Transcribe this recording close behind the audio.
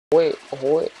โอ้ยโอ้โห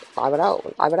ตายไปแล้ว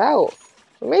ตายไปแล้ว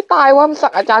ไม่ตายวะมันสั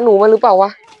กอาจารย์หนูมาหรือเปล่าวะ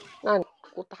นั่น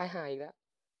กูตายหายอีกแล้ว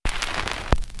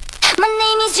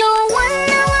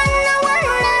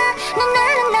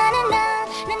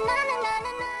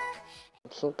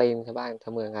สู้ตีนชาวบ้านชา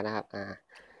วเมืองกันนะครับ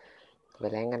ไป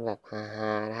แล้งกันแบบฮา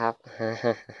ๆนะครับ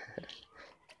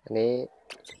อันนี้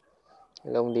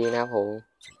ลมดีนะผม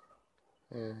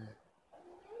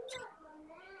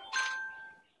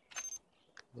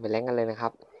ไปแล้งกันเลยนะค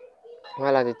รับว่า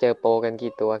เราจะเจอโปรกัน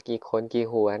กี่ตัวกี่คนกี่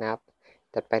หัวนะครับ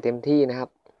จัดไปเต็มที่นะครับ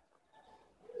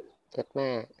เจ็ดแม่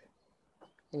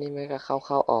อันนี้ไม่ก็เ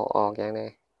ข้าออกอย่างเลย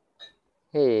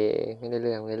เฮ้ยไม่ได้เ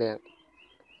รื่อง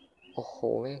โอ้โห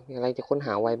ไม่มีอะไรจะค้นห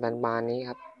าวัยบานนี้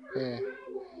ครับ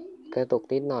กระตุก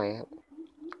นิดหน่อยครับ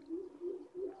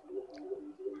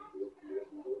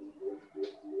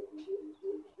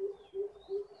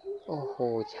โอ้โห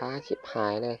ช้าชิบหา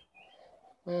ยเลย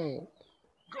ไม่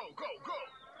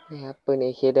นี่ครับปืน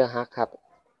AK เดอะฮักครับ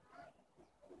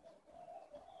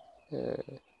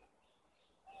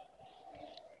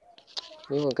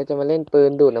นี่ผมก็จะมาเล่นปื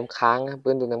นดูดน้ำค้างครับปื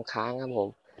นดูดน้ำค้างครับผม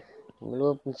ไม่รู้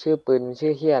ชื่อปืนชื่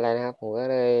อเฮียอะไรนะครับผมก็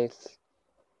เลย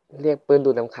เรียกปืน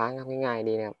ดูดน้ำค้างครับง่ายๆ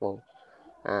ดีนะครับผม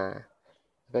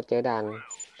ก็เจอด่าน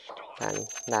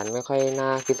ไม่ค่อยน่า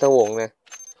พิศวงเลย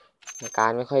อาการ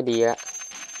ไม่ค่อยดีแล้ว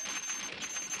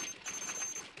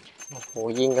โอ้โห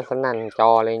ยิงกันสนั่นจอ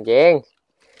เลยเจ๊ง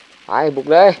ไปบุก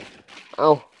เลยเอา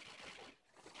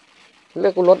เลื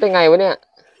อกกูรถได้ไงวะเนี่ย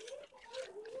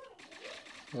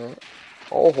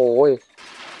โอ้โห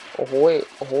โอ้โห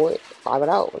โอ้โหตายไป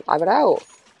แล้ว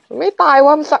ไม่ตายว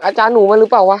ะมันสักอาจารย์หนูมาหรือ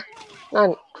เปล่าวะนั่น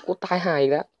กูตายหายอี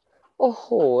กแล้วโอ้โห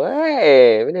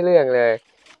ไม่ได้เรื่องเลย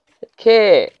เค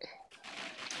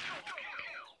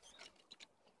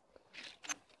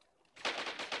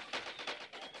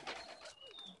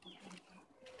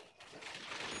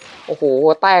โอ้โหหั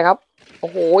วแตกครับโอ้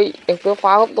โหเอ็กเฟอร์ฟ้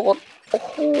าครับโดนโอ้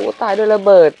โหตายด้วยระเ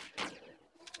บิด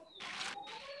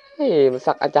เฮ้ยมัน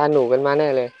สักอาจารย์หนูกันมาแน่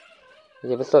เลยอ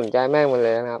ย่าไปสนใจแม่งมันเล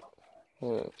ยนะครับ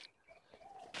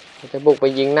จะบุกไป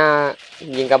ยิงหน้า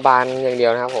ยิงกระบาลอย่างเดีย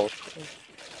วนะครับผม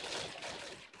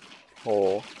โห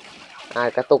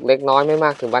กระตุกเล็กน้อยไม่ม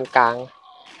ากถึงบ้านกลาง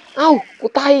เอ้ากู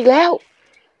ตายอีกแล้ว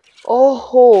โอ้โ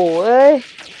หเอ้ย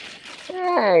แ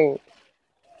ม่ง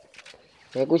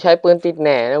เดี๋ยวกูใช้ปืนติดแห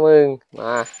น่นะมึงม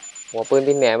าหัวปืน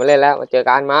ติดแหน่มาเล่นแล้วมาเจอ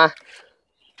กันมา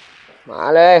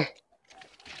เลย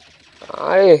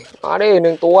มาดิห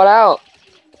นึ่งตัวแล้ว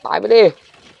ตายไปดิ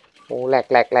โอ้แห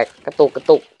ลกกระตุ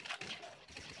ก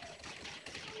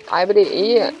ตายไปดิอี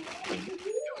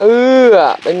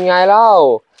เป็นไงเล่า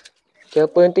เจอ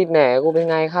ปืนติดแหน่กูเป็น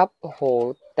ไงครับโอ้โห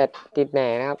แต่ติดแหน่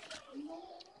นะครับ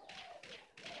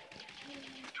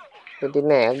ปืนติด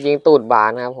แหน่ยิงตูดบาน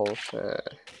นะครับผม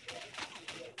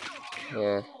เ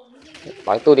นี่ยป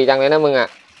ล่อยตูดดีจังเลยนะมึง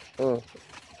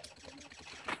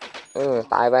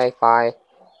ตายไปไฟ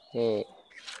นี่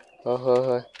เฮ้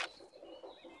ย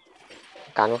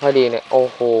การไม่ค่อยดีเนี่ยโอ้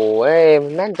โหมั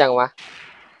นแม่นจังวะ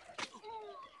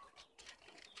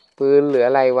ปืนเหลือ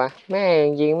อะไรวะแม่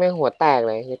ยิงแม่หัวแตก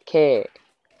เลยยัดเข้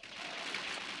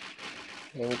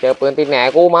ยังเจอปืนติดแหน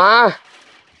กูมา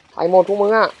ไปหมดทุกมึง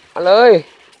มาเลย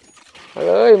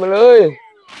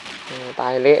ตา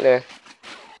ยเละเลย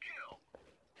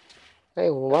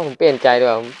ผมว่าผมเปลี่ยนใจดีก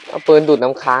ว่าเอาปืนดูดน้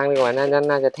ำค้างดีกว่า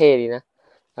น่าจะเท่ดีนะ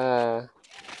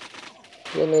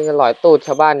เรื่องนี้ก็หลอยตูดช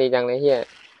าวบ้านดีจังเลยเฮีย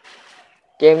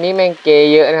เกมนี้แม่งเกย์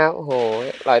เยอะนะครับโอ้โห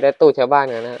หลอยได้ตูดชาวบ้าน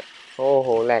กันนะโอ้โห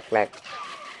แหลก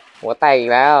หัวแตกอีก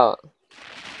แล้ว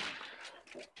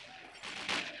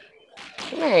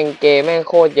แม่งเกย์แม่ง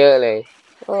โคตรเยอะเลย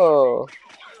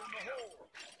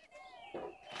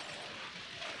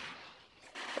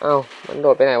เอ้ามันโด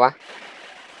ดไปไหนวะ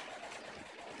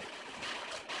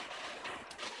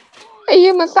ไอ้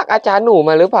ยี่มันสักอาจารย์หนู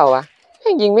มาหรือเปล่าวะ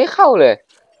ยิงไม่เข้าเลย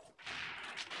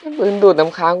ปืนดูดน้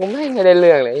ำค้างกูไม่ได้เ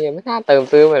รื่องเลยยังไม่น่าเติม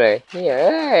ซื้อมาเลยนี่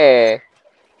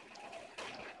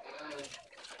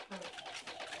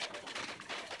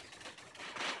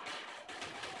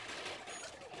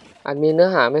อาจมีเนื้อ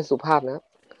หาไม่สุภาพนะครับ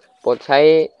โปรดใช้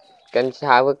กัญช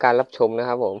าเพื่อการรับชมนะค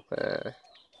รับผม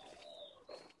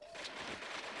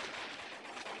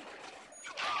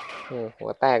หั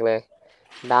วแตกเลย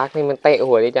ดาร์กนี่มันเตะ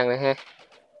หัวดีจังนะฮะ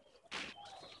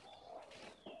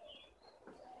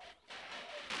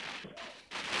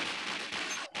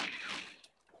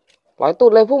ร้อยตู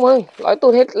ดเลยพวกมึงร้อยตู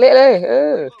ดเฮ็ดเละเลย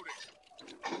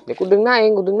เดี๋ยวกูดึงหน้าเอ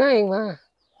งมา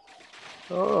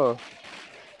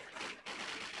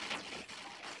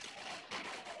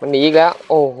มันหนีอีกแล้ว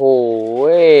โอ้โห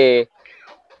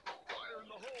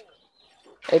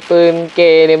ไอ้ปืนเก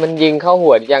ย์เนี่ยมันยิงเข้า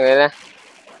หัวจังเลยนะ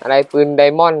อะไรปืนได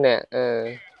มอนด์เนี่ย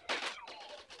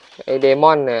ไอเดม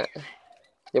อนเนี่ย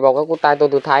อย่าบอกว่ากูตายตัว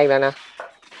สุดท้ายอีกแล้วนะ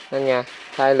นั่นไง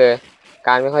ใช่เลยก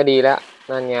ารไม่ค่อยดีแล้ว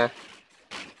นั่นไง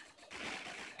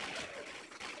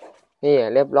นี่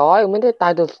เรียบร้อยไม่ได้ตา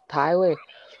ยตัวสุดท้ายเว้ย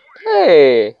เฮ้ย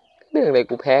เรื่องอะไร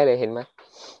กูแพ้เลยเห็นไหม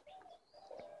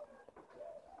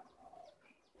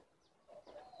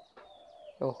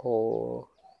โอ้โห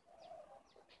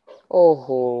โอ้โห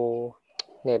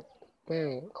เน็ตแม่ง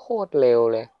โคตรเร็ว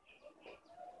เลย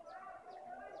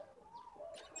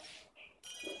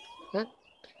นะ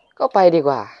ก็ไปดีก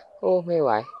ว่าโอ้ไม่ไห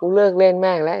วกูเลิกเล่นแ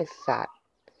ม่งแล้วไอ้สัตว์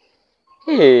เ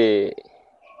ฮ้ย